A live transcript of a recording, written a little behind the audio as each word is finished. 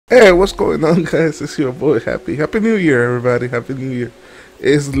Hey, what's going on, guys? It's your boy. Happy New Year, everybody. Happy New Year.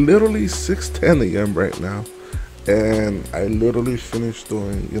 It's literally 6:10 a.m. right now, and I literally finished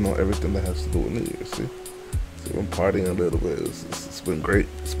doing, everything that has to do with New Year. See, I'm partying a little bit. It's been great.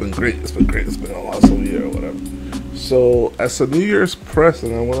 It's been great. It's been great. It's been an awesome year or whatever. So, as a New Year's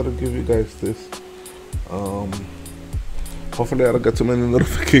present, I wanted to give you guys this. Um, Hopefully, I don't get too many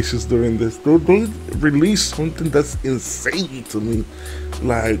notifications during this. They release something that's insane to me,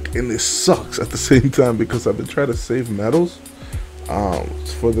 and it sucks at the same time because I've been trying to save medals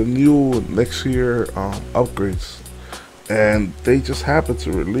for the new next year upgrades, and they just happen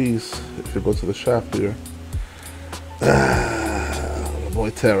to release. If you go to the shop here, my boy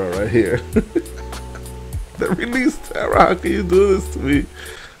Terra right here. They released Terra. How can you do this to me?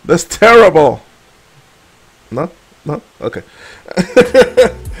 That's terrible. No? No? Okay.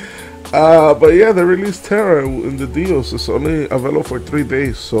 But yeah, they released Terra in the deals. It's only available for 3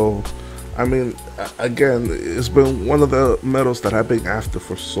 days. So, I mean, again, it's been one of the medals that I've been after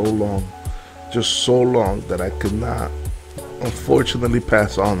for so long. Just so long that I could not, unfortunately,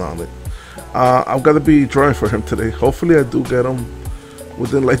 pass on it. I'm going to be drawing for him today. Hopefully, I do get him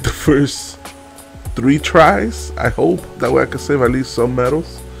within like the first 3 tries. I hope. That way I can save at least some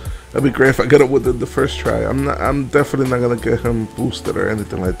medals. That'd be great if I get it within the first try. I'm definitely not gonna get him boosted or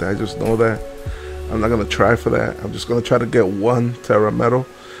anything like that. I just know that I'm not gonna try for that. I'm just gonna try to get 1 Terra medal,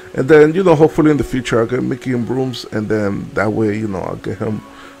 and then hopefully in the future I'll get Mickey and Brooms, and then that way I'll get him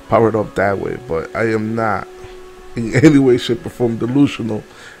powered up that way. But I am not in any way, shape, or form delusional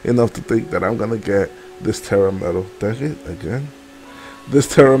enough to think that I'm gonna get this Terra medal. Dang it again! This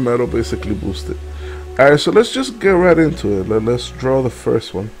Terra medal basically boosted. All right, so let's just get right into it. Let's draw the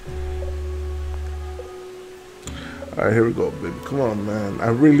first one. Alright, here we go, baby. Come on, man. I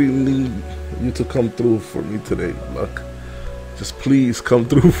really need you to come through for me today, Luck. Just please come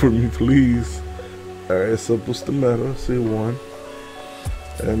through for me, please. Alright, so boost the medal. See 1.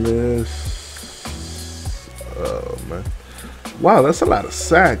 And this. Oh, man. Wow, that's a lot of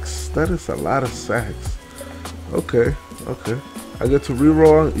sacks. That is a lot of sacks. Okay, okay. I get to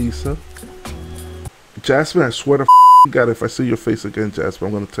reroll on Issa. Jasmine, I swear to God, if I see your face again, Jasmine,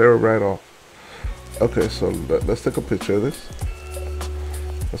 I'm going to tear it right off. Okay, so let's take a picture of this.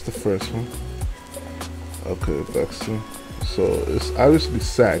 That's the first one. Okay, Bexton. So it's obviously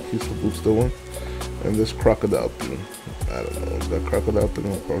Sack. He's the booster one. And this crocodile thing. I don't know. That crocodile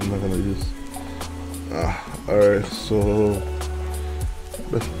thing I'm probably not going to use. Alright, so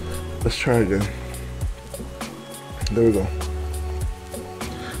let's try again. There we go.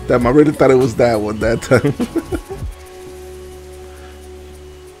 Damn, I really thought it was that one that time.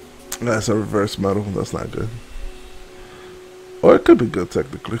 That's a reverse medal. That's not good. Or it could be good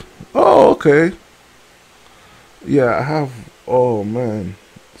technically. Oh, okay. Yeah, I have. Oh man,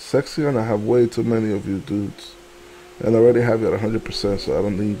 Sexy, and I have way too many of you dudes, and I already have you at 100%, so I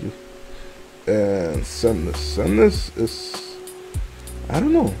don't need you. And Semnus is. I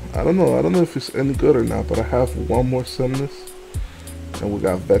don't know. I don't know if it's any good or not. But I have 1 more Semnus, and we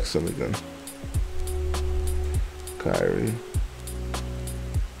got Vexen again. Kyrie.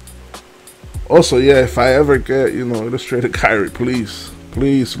 Also, yeah, if I ever get, illustrated Kyrie, please,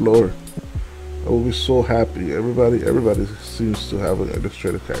 Lord, I will be so happy. Everybody seems to have an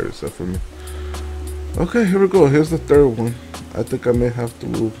illustrated Kyrie except for me. Okay, here we go. Here's the 3rd one. I think I may have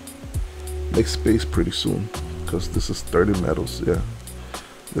to make space pretty soon because this is 30 medals. Yeah,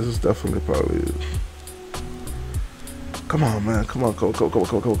 this is definitely probably. Come on, man. Come on.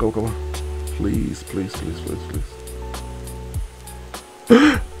 Please.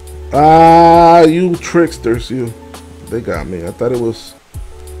 Ah, you tricksters, you. They got me. I thought it was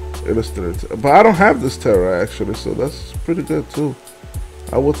illustrated. But I don't have this Terra, actually, so that's pretty good, too.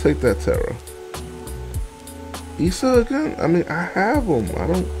 I will take that Terra. Issa again? I mean, I have them. I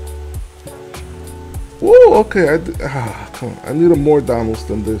don't... Whoa, okay. Come on. I need a more Donalds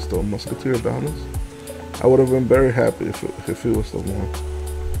than this, though. Musketeer Donalds. I would have been very happy if it was the one.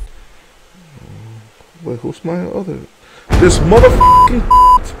 Wait, who's my other? This motherfucking...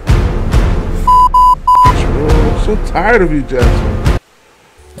 I'm so tired of you, Jasmine.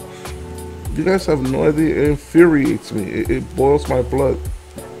 You guys have no idea. It infuriates me. It boils my blood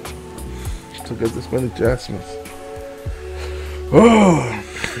to get this many Jasmines. Oh,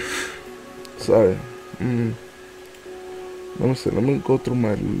 sorry. Let me see. Let me go through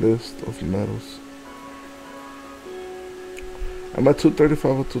my list of medals. I'm at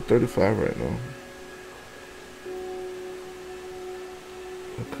 235 or 235 right now.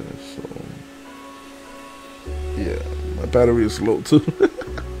 Okay, so yeah, my battery is low too.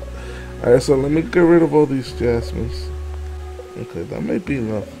 Alright, so let me get rid of all these Jasmines. Okay, that may be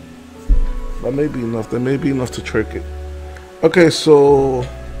enough. That may be enough. That may be enough to trick it. Okay, so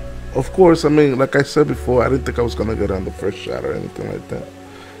of course, I mean, like I said before, I didn't think I was gonna get on the first shot or anything like that,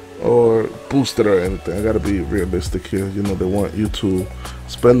 or boost it or anything. I gotta be realistic here. You know, they want you to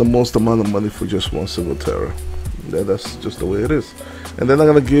spend the most amount of money for just one single Terra. Yeah, that's just the way it is. And they're not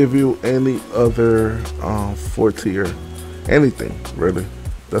gonna give you any other 4-tier anything really.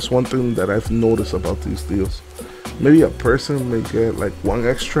 That's one thing that I've noticed about these deals. Maybe a person may get like one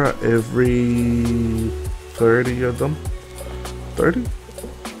extra every 30 of them. 30?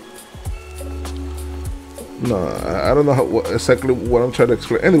 No, I don't know exactly what I'm trying to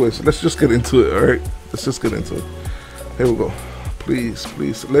explain. Anyways, let's just get into it, alright? Let's just get into it. Here we go. Please,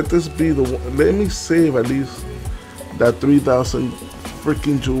 please, let this be the one. Let me save at least that 3,000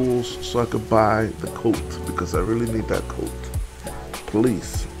 freaking jewels so I could buy the coat, because I really need that coat.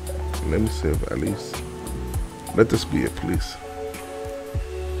 Please, let me save at least. Let this be it, please.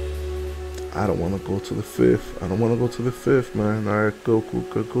 I don't want to go to the 5th. I don't want to go to the 5th, man. Alright, go.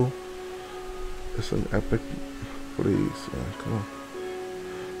 It's an epic. Please, man, come on.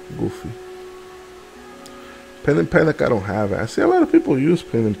 Goofy. Pen and Panic, I don't have it. I see a lot of people use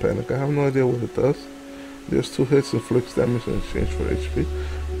Pen and Panic. I have no idea what it does. There's 2 hits, inflicts damage in exchange for HP.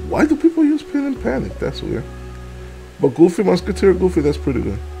 Why do people use Pen and Panic? That's weird. But Goofy, Musketeer Goofy, that's pretty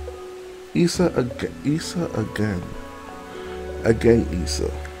good. Issa again. Issa again. Again,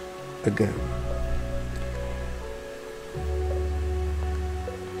 Issa. Again.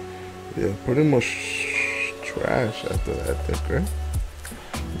 Yeah, pretty much trash after that, I think, right?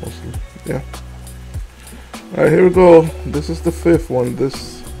 Mostly, yeah. Alright, here we go. This is the 5th one.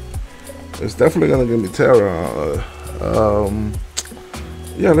 This is definitely gonna give me Terra.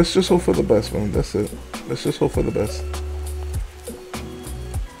 Yeah, let's just hope for the best, man. That's it. Let's just hope for the best.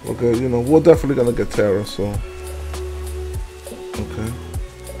 Okay, you know, we're definitely gonna get Terra, so. Okay.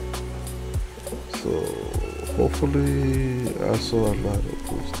 So, hopefully, I saw a lot of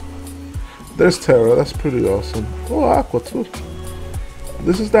boost. There's Terra, that's pretty awesome. Oh, Aqua too.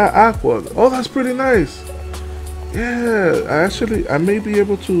 This is that Aqua. Oh, that's pretty nice. Yeah, I may be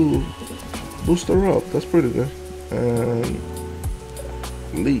able to boost her up. That's pretty good. And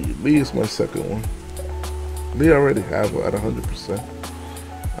Lee is my second one. Lee I already have her at 100%.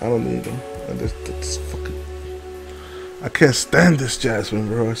 I don't need him. And this fucking, I can't stand this Jasmine,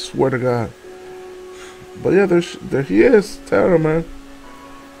 bro. I swear to God. But yeah, there he is, Terra, man.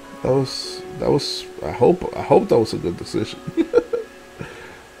 That was. I hope that was a good decision.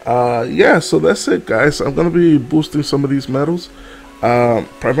 Yeah, so that's it, guys. I'm gonna be boosting some of these medals,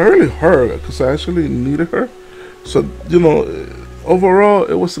 primarily her, because I actually needed her. So, you know, overall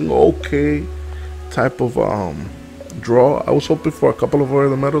it was an okay type of draw. I was hoping for a couple of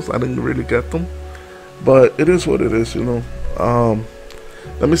other medals. I didn't really get them, but it is what it is, you know.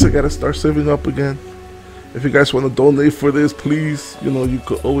 Let me say, I gotta start saving up again. If you guys want to donate for this, please, you know, you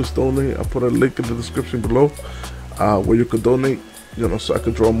could always donate. I'll put a link in the description below where you could donate, you know, so I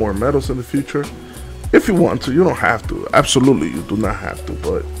could draw more medals in the future. If you want to, you don't have to. Absolutely, you do not have to,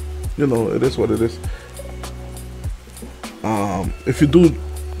 but, you know, it is what it is. If you do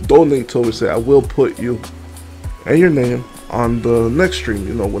donate to it, say, I will put you and your name on the next stream,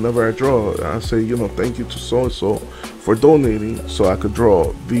 you know, whenever I draw. I say, you know, thank you to so-and-so for donating so I could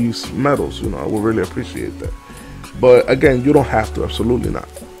draw these medals. You know, I would really appreciate that. But again, you don't have to, absolutely not.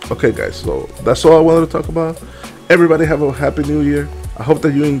 Okay, guys, so that's all I wanted to talk about. Everybody have a happy new year. I hope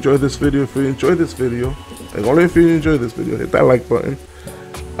that you enjoyed this video. If you enjoyed this video, and only if you enjoyed this video, hit that like button,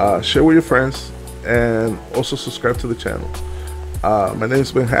 share with your friends, and also subscribe to the channel. My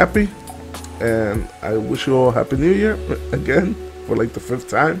name's been Happy, and I wish you all a happy new year again for like the 5th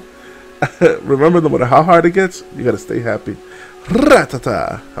time. Remember, no matter how hard it gets, you gotta stay happy.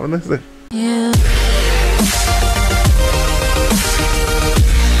 Rattata. Have a nice day. Yeah.